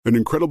An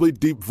incredibly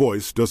deep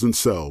voice doesn't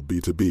sell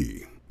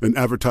B2B. And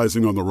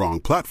advertising on the wrong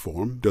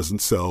platform doesn't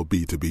sell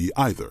B2B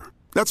either.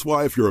 That's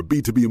why if you're a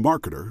B2B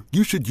marketer,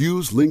 you should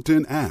use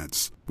LinkedIn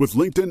ads. With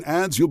LinkedIn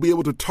ads, you'll be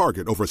able to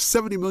target over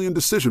 70 million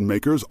decision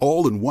makers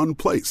all in one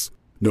place.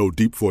 No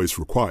deep voice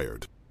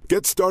required.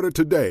 Get started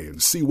today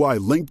and see why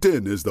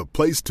LinkedIn is the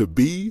place to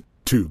be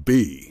to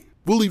be.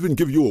 We'll even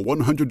give you a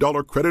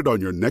 $100 credit on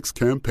your next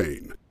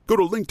campaign. Go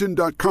to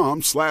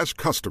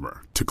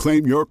linkedin.com/customer to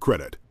claim your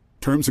credit.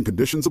 Terms and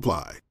conditions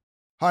apply.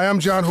 Hi, I'm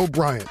John Hope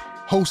Bryant,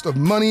 host of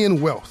Money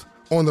and Wealth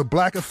on the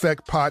Black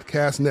Effect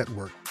Podcast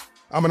Network.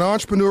 I'm an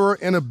entrepreneur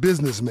and a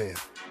businessman.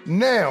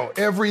 Now,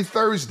 every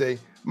Thursday,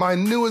 my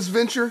newest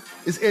venture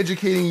is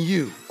educating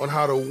you on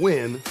how to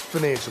win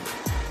financially.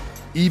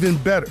 Even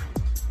better,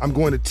 I'm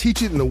going to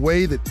teach it in a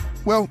way that,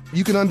 well,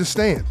 you can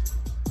understand.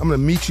 I'm going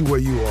to meet you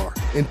where you are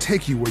and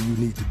take you where you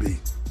need to be.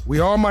 We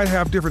all might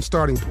have different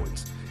starting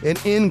points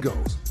and end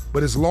goals,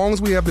 but as long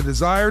as we have the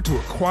desire to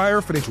acquire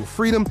financial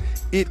freedom,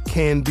 it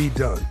can be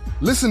done.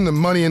 Listen to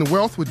Money and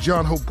Wealth with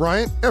John Hope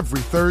Bryant every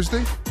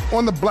Thursday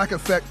on the Black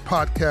Effect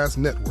Podcast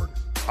Network,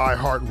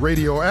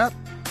 iHeartRadio app,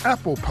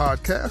 Apple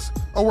Podcasts,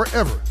 or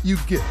wherever you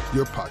get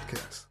your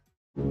podcasts.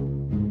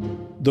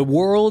 The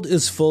world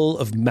is full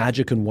of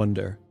magic and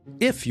wonder,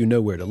 if you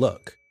know where to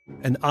look.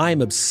 And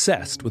I'm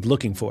obsessed with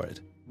looking for it.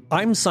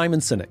 I'm Simon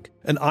Sinek,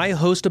 and I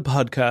host a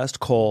podcast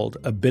called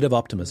A Bit of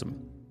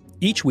Optimism.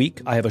 Each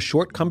week, I have a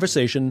short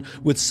conversation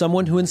with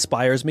someone who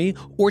inspires me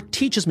or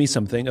teaches me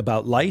something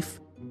about life,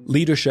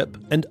 leadership,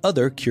 and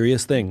other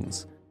curious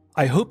things.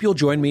 I hope you'll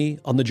join me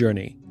on the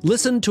journey.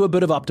 Listen to A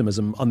Bit of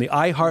Optimism on the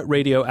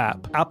iHeartRadio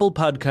app, Apple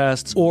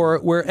Podcasts, or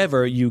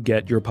wherever you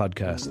get your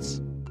podcasts.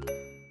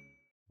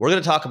 We're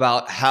going to talk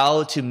about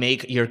how to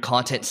make your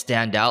content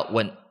stand out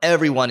when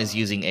everyone is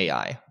using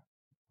AI.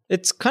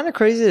 It's kind of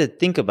crazy to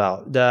think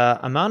about the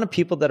amount of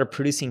people that are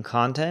producing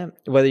content,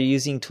 whether you're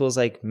using tools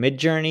like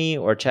Midjourney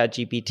or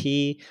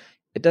ChatGPT.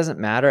 It doesn't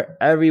matter.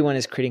 Everyone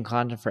is creating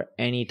content for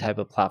any type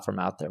of platform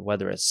out there,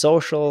 whether it's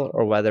social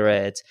or whether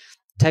it's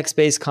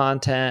text-based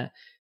content.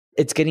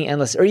 It's getting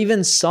endless. Or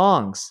even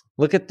songs.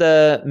 Look at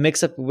the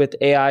mix-up with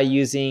AI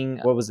using,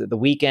 The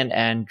Weeknd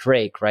and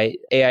Drake, right?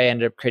 AI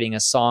ended up creating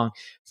a song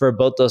for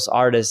both those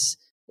artists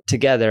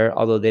together,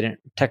 although they didn't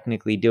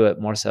technically do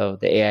it, more so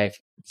the AI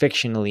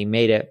fictionally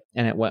made it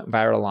and it went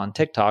viral on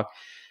TikTok.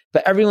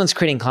 But everyone's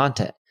creating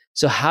content.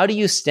 So how do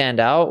you stand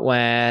out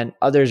when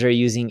others are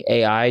using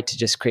AI to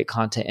just create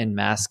content in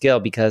mass scale?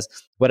 Because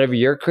whatever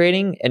you're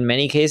creating, in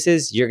many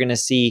cases, you're going to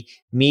see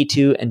Me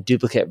Too and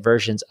duplicate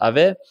versions of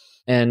it.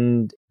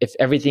 And if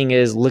everything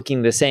is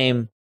looking the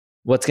same,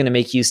 what's going to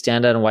make you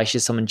stand out and why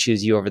should someone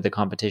choose you over the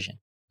competition?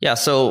 Yeah.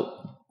 So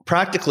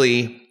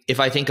practically,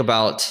 if I think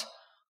about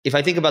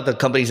the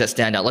companies that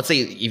stand out, let's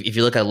say if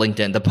you look at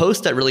LinkedIn, the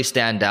posts that really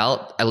stand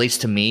out, at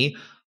least to me,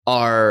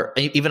 are,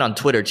 even on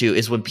Twitter too,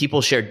 is when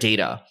people share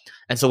data.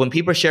 And so when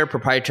people share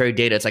proprietary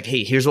data, it's like,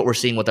 hey, here's what we're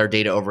seeing with our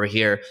data over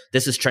here.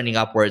 This is trending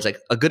upwards. Like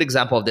a good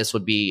example of this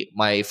would be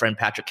my friend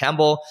Patrick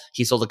Campbell.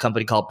 He sold a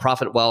company called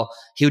ProfitWell.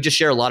 He would just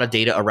share a lot of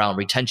data around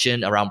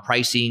retention, around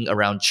pricing,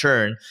 around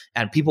churn,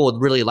 and people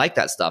would really like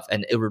that stuff.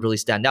 And it would really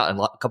stand out. And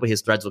a couple of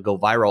his threads would go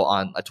viral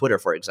on Twitter,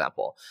 for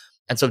example.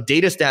 And so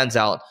data stands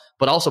out,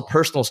 but also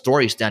personal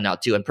stories stand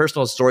out too. And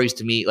personal stories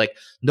to me, like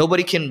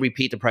nobody can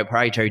repeat the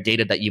proprietary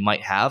data that you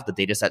might have, the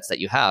data sets that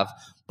you have,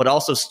 but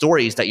also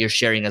stories that you're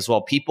sharing as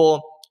well.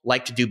 People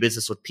like to do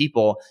business with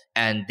people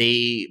and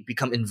they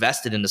become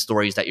invested in the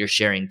stories that you're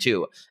sharing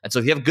too. And so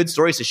if you have good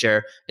stories to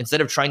share,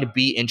 instead of trying to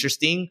be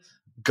interesting,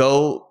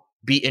 go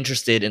be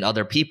interested in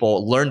other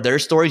people, learn their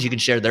stories. You can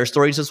share their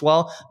stories as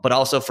well. But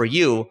also for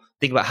you,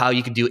 think about how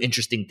you can do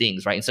interesting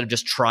things, right? Instead of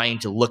just trying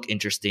to look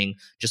interesting,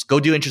 just go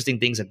do interesting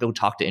things and go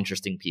talk to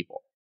interesting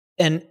people.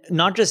 And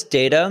not just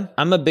data.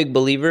 I'm a big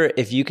believer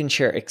if you can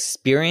share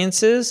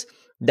experiences,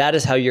 that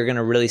is how you're going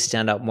to really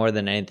stand out more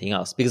than anything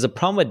else. Because the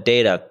problem with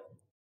data,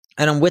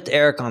 and I'm with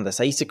Eric on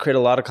this. I used to create a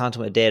lot of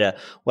content with data.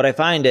 What I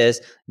find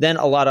is then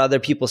a lot of other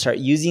people start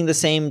using the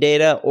same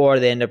data or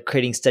they end up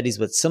creating studies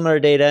with similar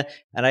data.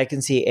 And I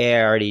can see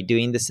AI already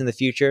doing this in the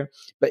future.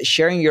 But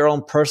sharing your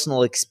own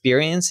personal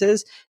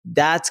experiences,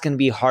 that's going to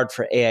be hard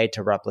for AI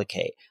to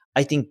replicate.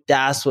 I think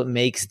that's what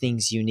makes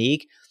things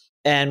unique.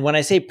 And when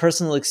I say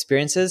personal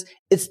experiences,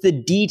 it's the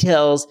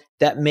details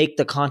that make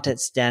the content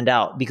stand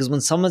out. Because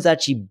when someone's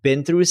actually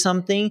been through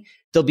something,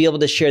 they'll be able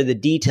to share the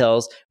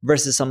details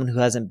versus someone who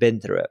hasn't been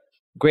through it.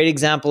 Great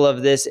example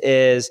of this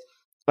is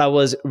I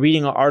was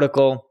reading an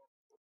article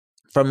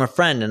from a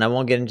friend, and I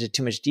won't get into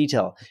too much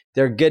detail.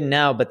 They're good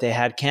now, but they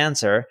had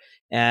cancer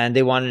and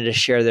they wanted to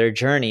share their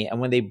journey. And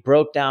when they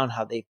broke down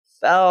how they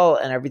fell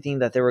and everything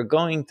that they were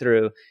going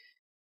through,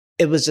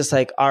 it was just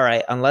like, all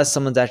right, unless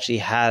someone's actually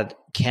had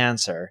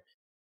cancer,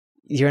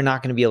 you're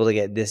not going to be able to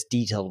get this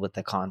detailed with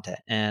the content.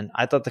 And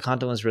I thought the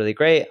content was really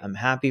great. I'm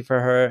happy for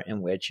her,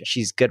 in which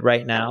she's good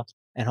right now.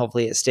 And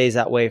hopefully it stays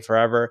that way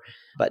forever.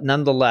 But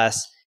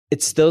nonetheless,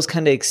 it's those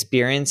kind of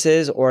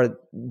experiences or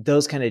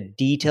those kind of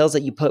details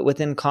that you put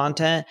within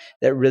content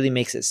that really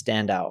makes it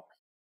stand out.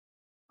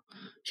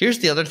 Here's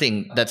the other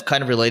thing that's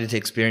kind of related to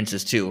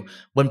experiences too.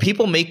 When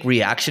people make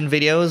reaction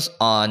videos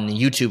on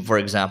YouTube, for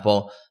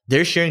example,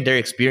 they're sharing their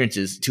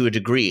experiences to a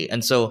degree.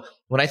 And so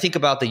when I think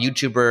about the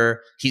YouTuber,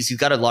 he's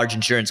got a large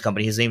insurance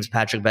company. His name is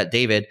Patrick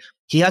Bet-David.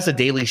 He has a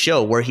daily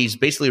show where he's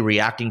basically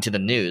reacting to the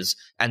news.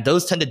 And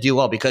those tend to do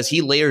well because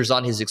he layers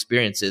on his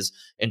experiences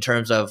in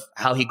terms of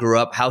how he grew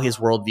up, how his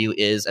worldview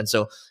is. And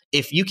so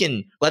if you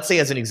can, let's say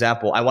as an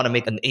example, I want to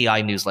make an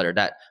AI newsletter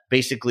that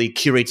basically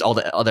curates all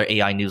the other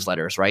AI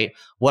newsletters, right?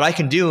 What I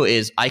can do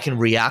is I can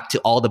react to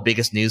all the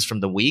biggest news from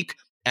the week.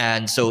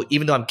 And so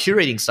even though I'm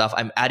curating stuff,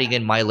 I'm adding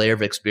in my layer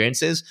of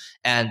experiences.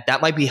 And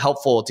that might be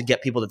helpful to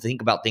get people to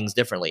think about things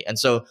differently. And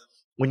so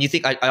when you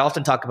think, I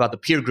often talk about the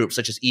peer groups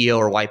such as EO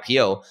or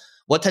YPO.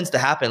 What tends to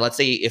happen, let's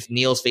say if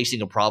Neil's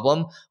facing a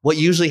problem, what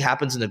usually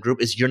happens in the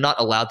group is you're not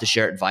allowed to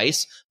share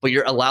advice, but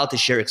you're allowed to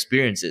share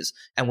experiences.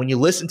 And when you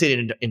listen to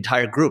the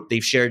entire group,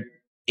 they've shared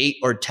 8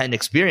 or 10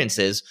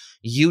 experiences,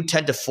 you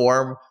tend to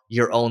form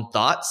your own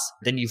thoughts,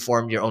 then you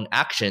form your own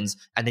actions,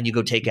 and then you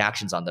go take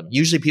actions on them.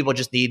 Usually people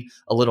just need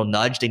a little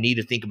nudge. They need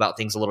to think about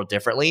things a little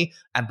differently.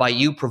 And by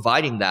you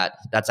providing that,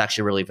 that's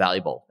actually really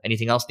valuable.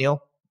 Anything else,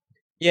 Neil?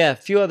 Yeah, a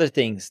few other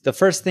things. The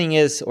first thing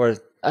is, or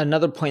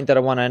another point that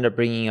I want to end up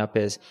bringing up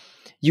is,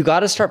 you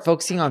got to start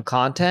focusing on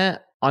content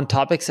on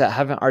topics that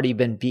haven't already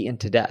been beaten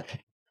to death.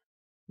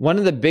 One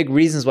of the big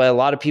reasons why a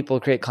lot of people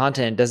create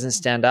content and doesn't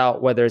stand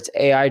out, whether it's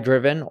AI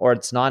driven or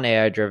it's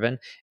non-AI driven,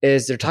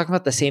 is they're talking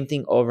about the same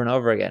thing over and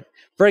over again.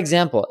 For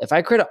example, if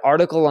I create an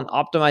article on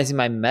optimizing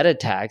my meta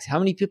tags, how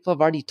many people have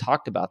already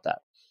talked about that?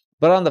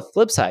 But on the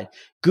flip side,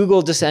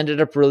 Google just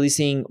ended up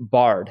releasing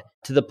Bard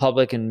to the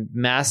public in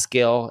mass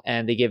scale,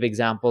 and they give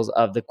examples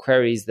of the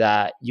queries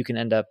that you can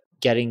end up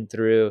getting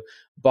through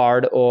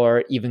Bard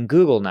or even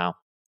Google now.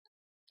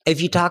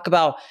 If you talk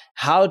about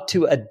how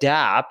to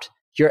adapt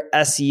your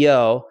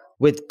SEO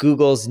with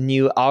Google's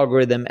new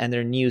algorithm and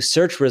their new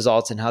search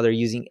results and how they're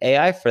using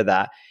AI for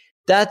that,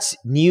 that's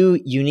new,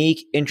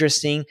 unique,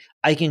 interesting.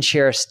 I can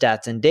share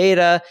stats and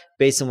data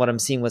based on what I'm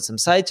seeing with some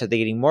sites. Are they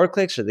getting more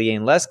clicks? Are they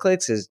getting less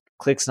clicks? Is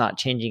clicks not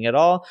changing at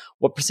all?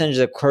 What percentage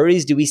of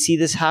queries do we see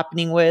this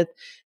happening with?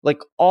 Like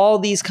all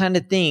these kind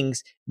of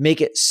things make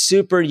it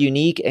super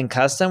unique and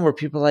custom where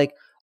people are like,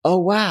 oh,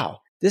 wow,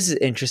 this is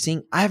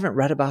interesting. I haven't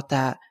read about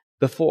that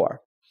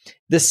before.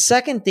 The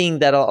second thing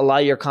that'll allow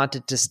your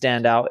content to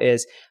stand out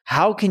is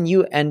how can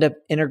you end up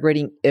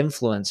integrating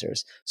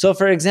influencers? So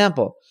for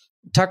example,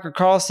 Tucker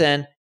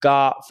Carlson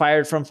got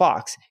fired from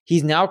Fox.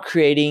 He's now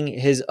creating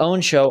his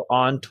own show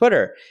on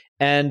Twitter.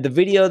 And the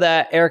video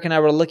that Eric and I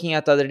were looking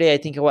at the other day, I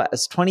think it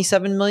was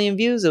 27 million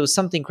views. It was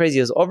something crazy.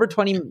 It was over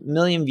 20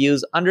 million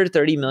views, under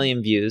 30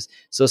 million views.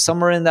 So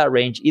somewhere in that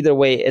range. Either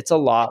way, it's a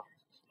lot.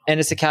 And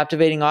it's a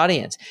captivating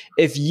audience.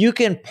 If you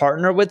can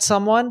partner with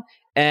someone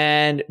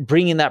and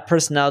bring in that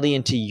personality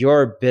into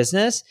your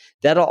business,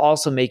 that'll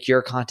also make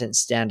your content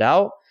stand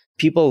out.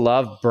 People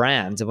love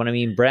brands. And when I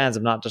mean brands,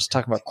 I'm not just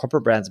talking about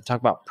corporate brands. I'm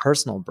talking about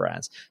personal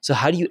brands. So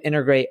how do you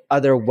integrate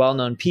other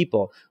well-known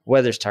people,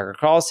 whether it's Tucker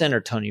Carlson or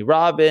Tony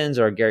Robbins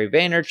or Gary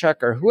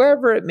Vaynerchuk or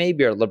whoever it may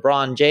be, or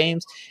LeBron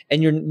James?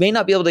 And you may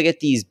not be able to get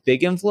these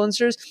big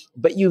influencers,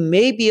 but you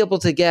may be able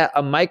to get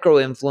a micro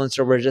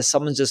influencer where just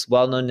someone's just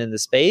well-known in the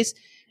space.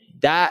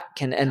 That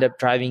can end up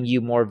driving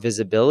you more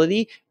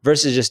visibility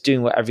versus just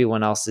doing what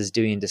everyone else is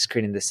doing, just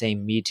creating the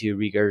same Me Too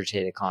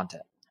regurgitated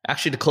content.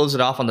 Actually, to close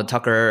it off on the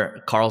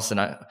Tucker Carlson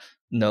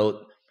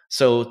note,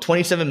 so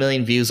 27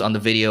 million views on the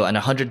video and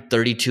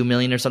 132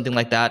 million or something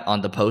like that on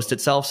the post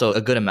itself. So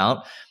a good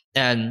amount.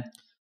 And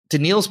to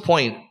Neil's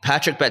point,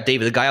 Patrick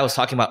Bet-David, the guy I was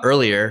talking about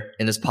earlier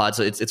in this pod,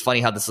 so it's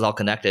funny how this is all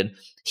connected.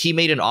 He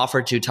made an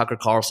offer to Tucker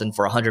Carlson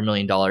for $100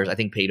 million, I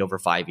think paid over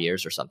 5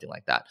 years or something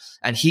like that.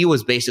 And he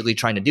was basically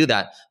trying to do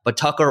that. But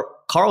Tucker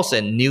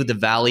Carlson knew the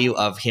value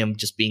of him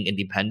just being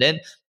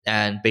independent,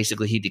 and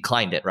basically he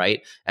declined it,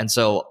 right? And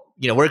so,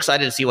 we're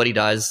excited to see what he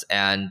does.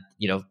 And,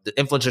 the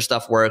influencer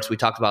stuff works. We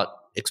talked about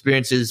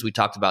experiences. We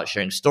talked about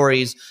sharing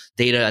stories,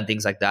 data, and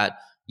things like that.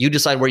 You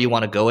decide where you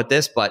want to go with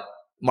this, but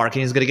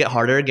marketing is going to get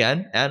harder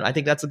again. And I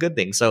think that's a good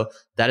thing. So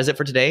that is it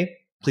for today.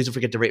 Please don't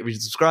forget to rate, review,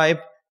 subscribe,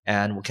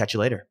 and we'll catch you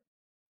later.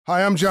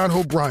 Hi, I'm John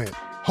Hope Bryant,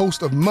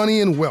 host of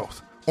Money and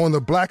Wealth on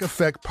the Black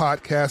Effect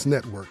Podcast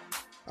Network.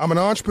 I'm an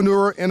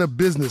entrepreneur and a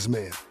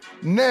businessman.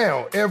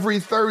 Now,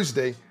 every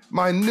Thursday,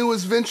 my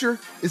newest venture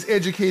is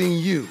educating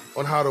you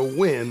on how to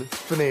win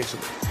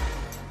financially.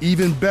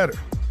 Even better,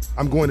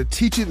 I'm going to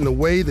teach it in a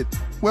way that,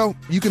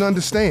 you can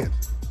understand.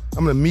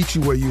 I'm going to meet you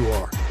where you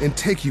are and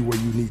take you where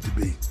you need to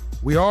be.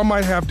 We all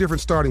might have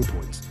different starting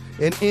points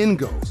and end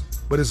goals,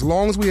 but as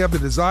long as we have the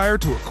desire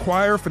to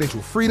acquire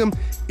financial freedom,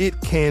 it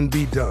can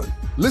be done.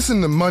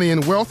 Listen to Money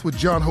and Wealth with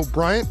John Hope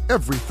Bryant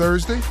every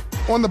Thursday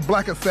on the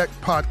Black Effect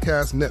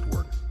Podcast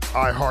Network,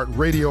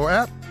 iHeartRadio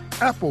app,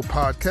 Apple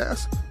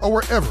Podcasts, or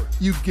wherever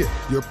you get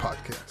your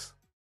podcasts.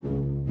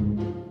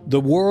 The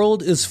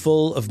world is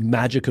full of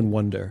magic and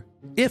wonder,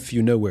 if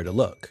you know where to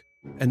look.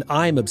 And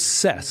I'm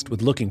obsessed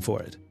with looking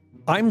for it.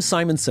 I'm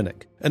Simon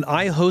Sinek, and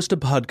I host a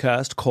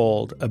podcast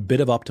called A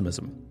Bit of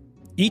Optimism.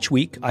 Each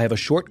week, I have a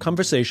short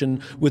conversation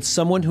with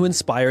someone who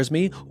inspires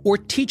me or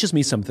teaches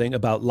me something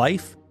about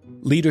life,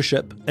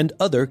 leadership, and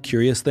other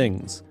curious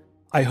things.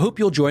 I hope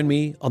you'll join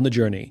me on the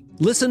journey.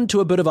 Listen to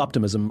A Bit of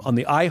Optimism on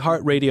the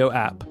iHeartRadio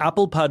app,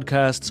 Apple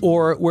Podcasts,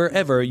 or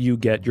wherever you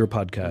get your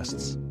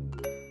podcasts.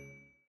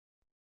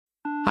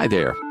 Hi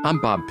there, I'm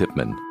Bob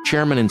Pittman,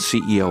 Chairman and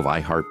CEO of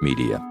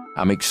iHeartMedia.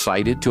 I'm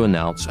excited to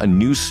announce a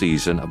new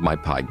season of my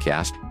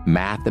podcast,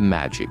 Math and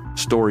Magic,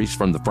 Stories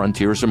from the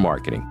Frontiers of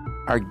Marketing.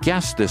 Our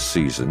guests this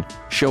season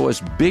show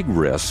us big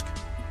risk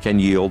can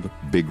yield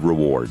big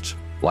rewards,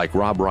 like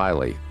Rob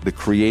Riley, the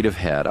creative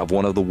head of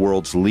one of the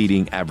world's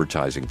leading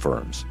advertising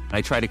firms.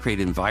 I try to create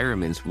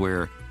environments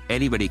where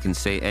anybody can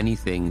say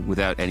anything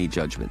without any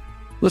judgment.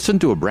 Listen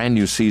to a brand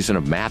new season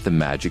of Math and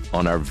Magic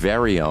on our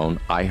very own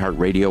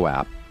iHeartRadio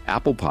app,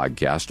 Apple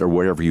Podcast, or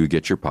wherever you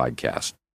get your podcast.